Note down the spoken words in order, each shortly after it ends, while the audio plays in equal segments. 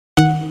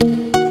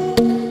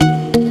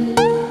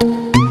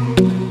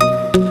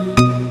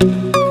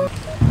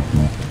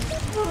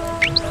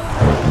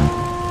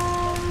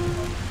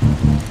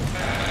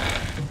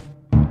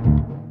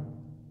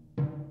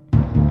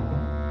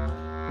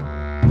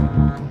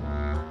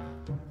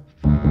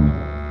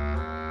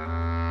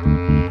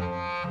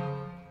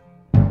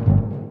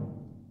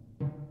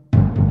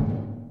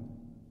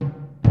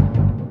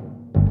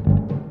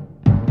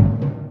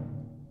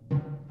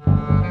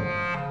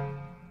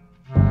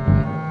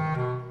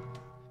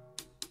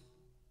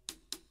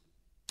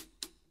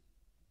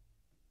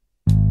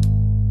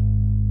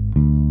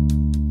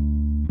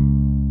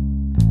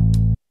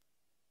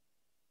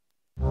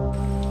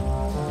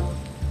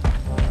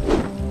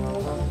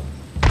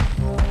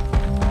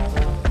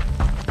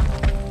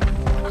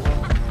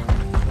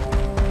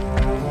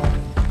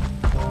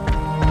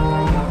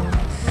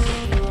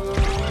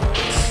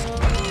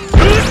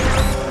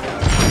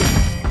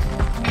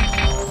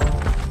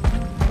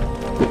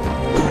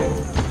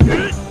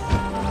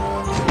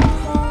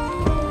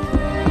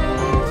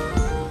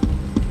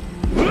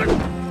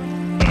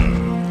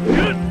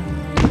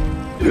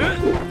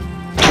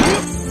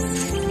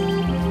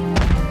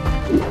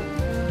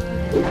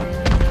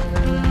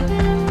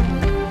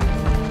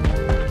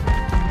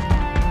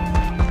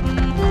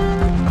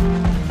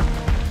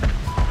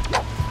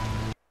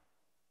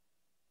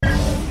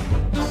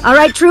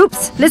Alright,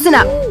 troops, listen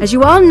up. As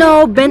you all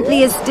know,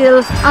 Bentley is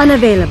still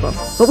unavailable.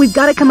 But we've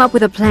got to come up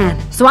with a plan.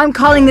 So I'm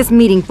calling this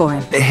meeting for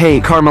him. Hey,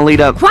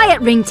 Carmelita.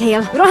 Quiet,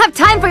 Ringtail. We don't have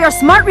time for your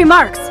smart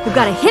remarks. We've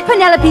got to hit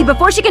Penelope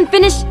before she can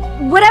finish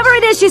whatever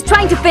it is she's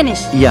trying to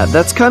finish. Yeah,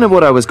 that's kind of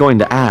what I was going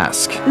to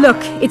ask. Look,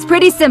 it's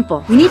pretty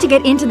simple. We need to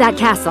get into that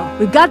castle.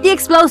 We've got the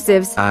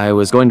explosives. I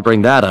was going to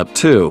bring that up,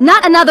 too.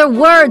 Not another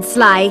word,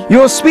 Sly.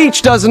 Your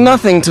speech does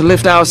nothing to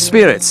lift our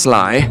spirits,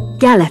 Sly.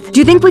 Galeth, do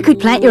you think we could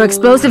plant your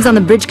explosives on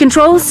the bridge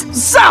controls?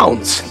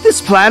 Zounds!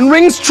 This plan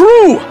rings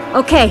true!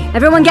 Okay,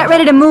 everyone get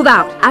ready to move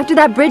out. After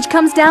that bridge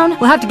comes down,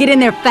 we'll have to get in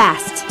there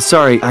fast.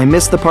 Sorry, I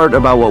missed the part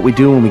about what we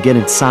do when we get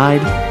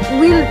inside.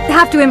 We'll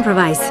have to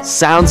improvise.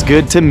 Sounds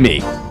good to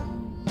me.